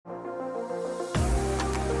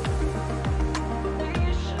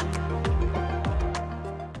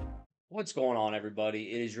What's going on,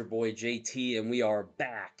 everybody? It is your boy JT, and we are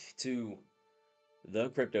back to the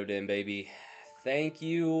Crypto Den, baby. Thank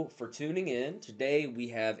you for tuning in. Today, we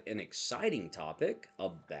have an exciting topic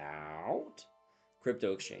about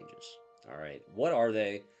crypto exchanges. All right, what are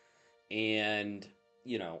they? And,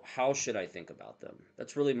 how should I think about them?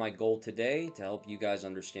 That's really my goal today to help you guys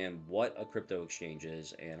understand what a crypto exchange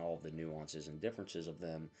is and all the nuances and differences of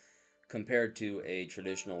them compared to a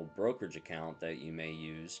traditional brokerage account that you may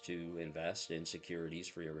use to invest in securities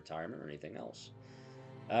for your retirement or anything else.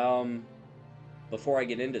 Um, Before I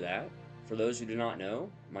get into that, for those who do not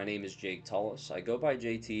know, my name is Jake Tullis. I go by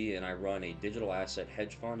JT and I run a digital asset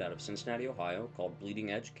hedge fund out of Cincinnati, Ohio called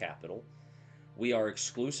Bleeding Edge Capital. We are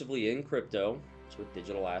exclusively in crypto. That's what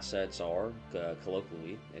digital assets are,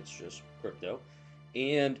 colloquially. It's just crypto.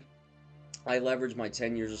 And I leverage my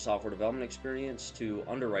 10 years of software development experience to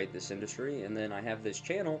underwrite this industry, and then I have this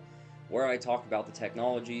channel where I talk about the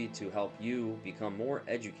technology to help you become more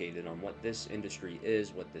educated on what this industry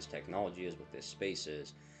is, what this technology is, what this space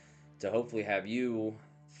is, to hopefully have you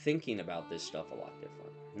thinking about this stuff a lot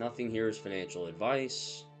different. Nothing here is financial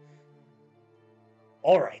advice.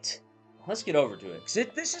 All right, let's get over to it,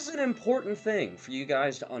 because this is an important thing for you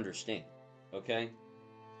guys to understand, okay?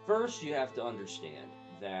 First, you have to understand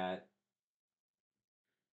that.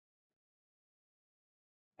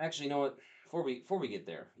 Actually, you know what? Before we get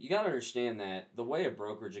there, you got to understand that the way a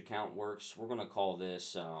brokerage account works, we're going to call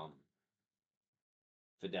this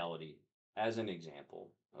Fidelity as an example.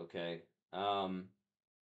 Okay, um,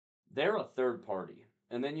 they're a third party,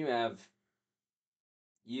 and then you have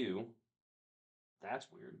you. That's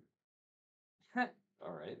weird.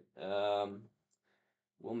 All right.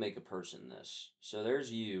 We'll make a person this. So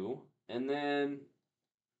there's you, and then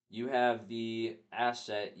you have the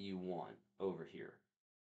asset you want over here.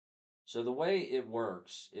 So the way it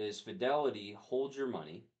works is Fidelity holds your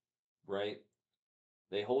money, right?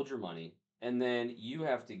 They hold your money, and then you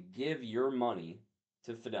have to give your money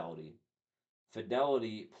to Fidelity.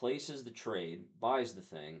 Fidelity places the trade, buys the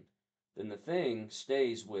thing, then the thing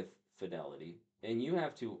stays with Fidelity, and you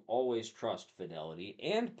have to always trust Fidelity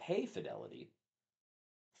and pay Fidelity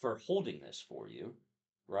for holding this for you,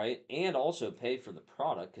 right? And also pay for the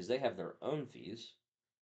product because they have their own fees.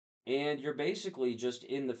 And you're basically just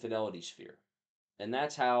in the Fidelity sphere. And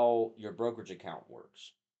that's how your brokerage account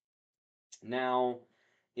works. Now,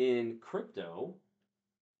 in crypto,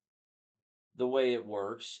 the way it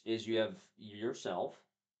works is you have yourself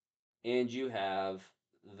and you have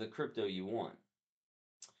the crypto you want.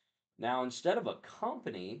 Now, instead of a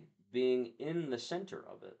company being in the center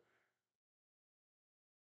of it,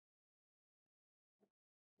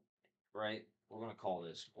 right? We're going to call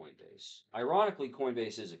this Coinbase. Ironically,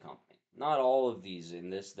 Coinbase is a company. Not all of these in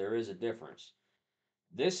this, there is a difference.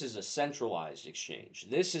 This is a centralized exchange.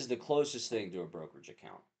 This is the closest thing to a brokerage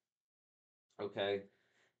account. Okay?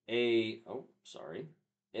 A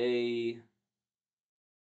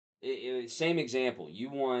same example. You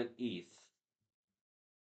want ETH.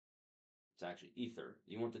 It's actually Ether.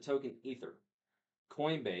 You want the token Ether.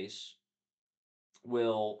 Coinbase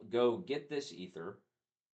will go get this Ether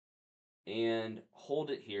and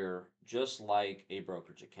hold it here just like a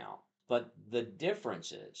brokerage account. But the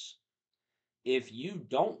difference is if you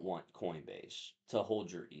don't want Coinbase to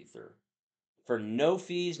hold your Ether for no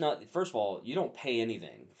fees, not first of all, you don't pay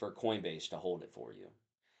anything for Coinbase to hold it for you.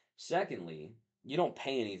 Secondly, you don't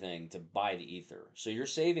pay anything to buy the Ether. So you're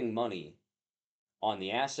saving money on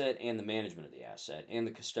the asset and the management of the asset and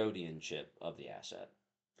the custodianship of the asset.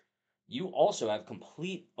 You also have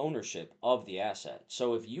complete ownership of the asset.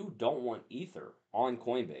 So if you don't want Ether on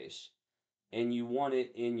Coinbase and you want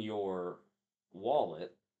it in your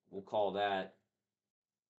wallet, we'll call that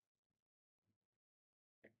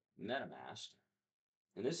MetaMask,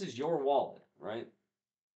 and this is your wallet, right?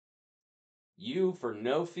 You, for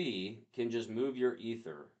no fee, can just move your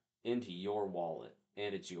Ether into your wallet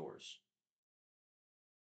and it's yours.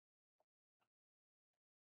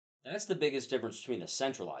 That's the biggest difference between a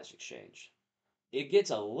centralized exchange. It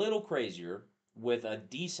gets a little crazier with a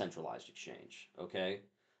decentralized exchange, okay?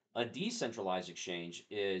 A decentralized exchange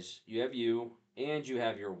is you have you and you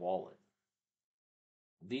have your wallet.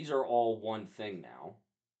 These are all one thing now,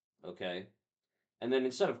 okay? And then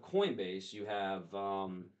instead of Coinbase, you have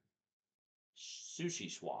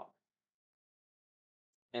Sushi Swap.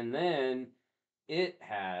 And then it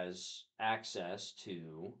has access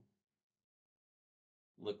to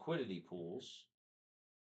liquidity pools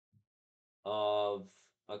of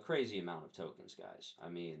a crazy amount of tokens, guys. I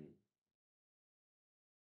mean,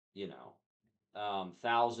 you know,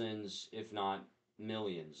 thousands, if not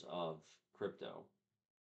millions of crypto.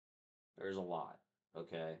 There's a lot.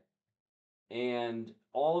 Okay. And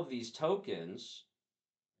all of these tokens,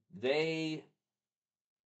 they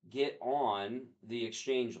get on the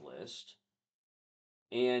exchange list,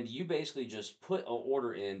 and you basically just put an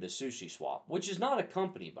order in to Sushi Swap, which is not a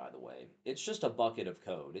company, by the way. It's just a bucket of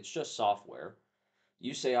code. It's just software.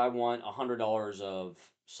 You say I want $100 of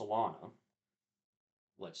Solana,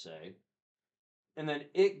 let's say, and then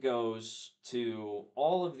it goes to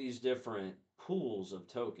all of these different pools of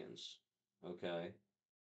tokens. Okay.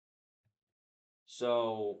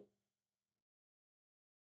 So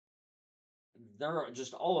they're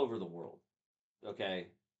just all over the world. Okay.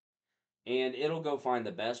 And it'll go find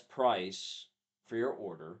the best price for your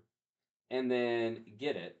order and then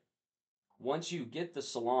get it. Once you get the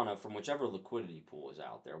Solana from whichever liquidity pool is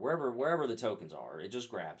out there, wherever the tokens are, it just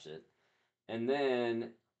grabs it and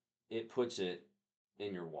then it puts it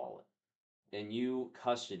in your wallet. And you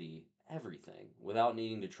custody everything without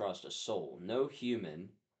needing to trust a soul. No human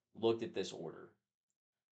looked at this order.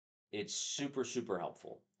 It's super, super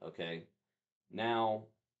helpful. Okay. Now,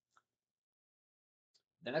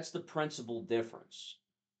 that's the principal difference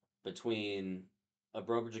between a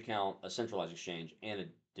brokerage account, a centralized exchange, and a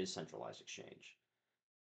decentralized exchange.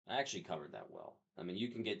 I actually covered that well. I mean, you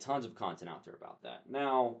can get tons of content out there about that.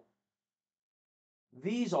 Now,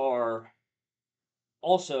 these are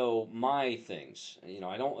also my things.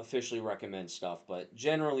 I don't officially recommend stuff, but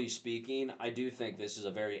generally speaking, I do think this is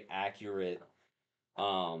a very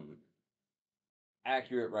um,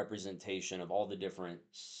 accurate representation of all the different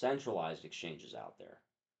centralized exchanges out there.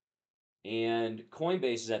 And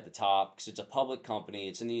Coinbase is at the top because it's a public company.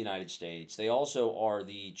 It's in the United States. They also are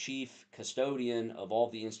the chief custodian of all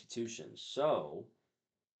the institutions. So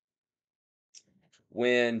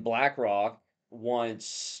when BlackRock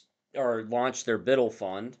wants or launched their Biddle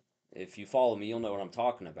fund, if you follow me, you'll know what I'm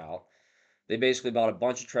talking about. They basically bought a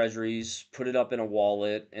bunch of treasuries, put it up in a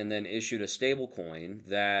wallet, and then issued a stable coin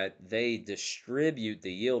that they distribute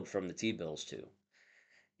the yield from the T-bills to.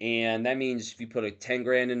 And that means if you put a 10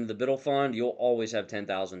 grand into the Biddle fund, you'll always have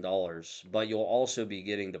 $10,000, but you'll also be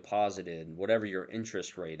getting deposited whatever your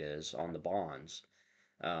interest rate is on the bonds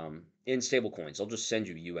in stable coins. They'll just send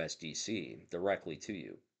you USDC directly to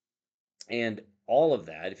you. And all of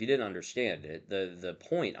that, if you didn't understand it, the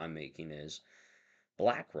point I'm making is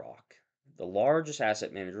BlackRock, the largest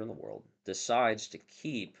asset manager in the world, decides to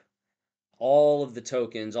keep all of the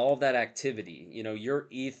tokens, all of that activity, your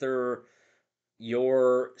Ether,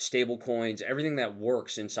 your stable coins, everything that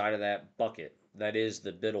works inside of that bucket that is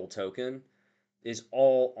the Biddle token is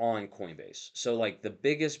all on Coinbase. So like the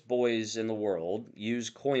biggest boys in the world use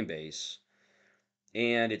Coinbase,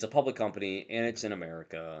 and it's a public company and it's in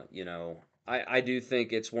America. I do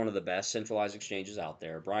think it's one of the best centralized exchanges out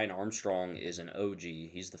there. Brian Armstrong is an OG.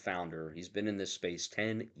 He's the founder. He's been in this space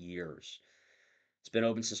 10 years. It's been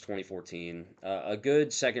open since 2014. A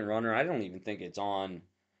good second runner, I don't even think it's on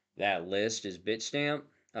that list, is Bitstamp.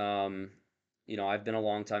 Um, I've been a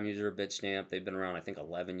long time user of Bitstamp. They've been around, I think,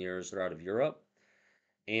 11 years. They're out of Europe.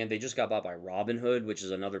 And they just got bought by Robinhood, which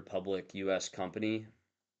is another public US company.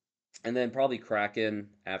 And then probably Kraken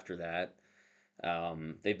after that.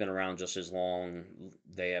 They've been around just as long.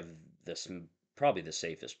 They have this probably the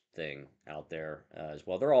safest thing out there as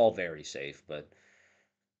well. They're all very safe, but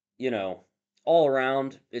you know, all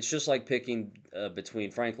around, it's just like picking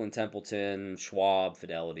between Franklin Templeton, Schwab,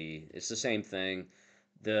 Fidelity. It's the same thing.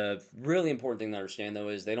 The really important thing to understand though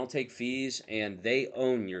is they don't take fees and they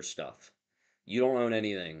own your stuff. You don't own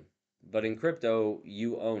anything. But in crypto,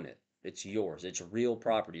 you own it. It's yours. It's real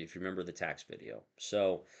property if you remember the tax video.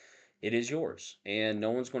 So it is yours, and no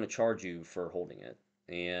one's going to charge you for holding it.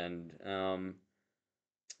 And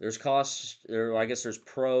there's costs there. I guess there's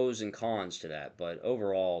pros and cons to that, but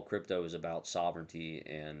overall, crypto is about sovereignty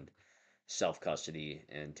and self custody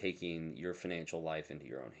and taking your financial life into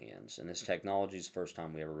your own hands. And this technology is the first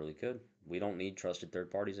time we ever really could. We don't need trusted third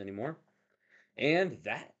parties anymore. And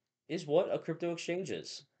that is what a crypto exchange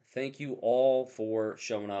is. Thank you all for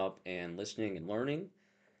showing up and listening and learning.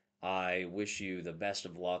 I wish you the best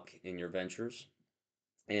of luck in your ventures.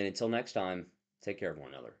 And until next time, take care of one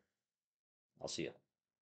another. I'll see you.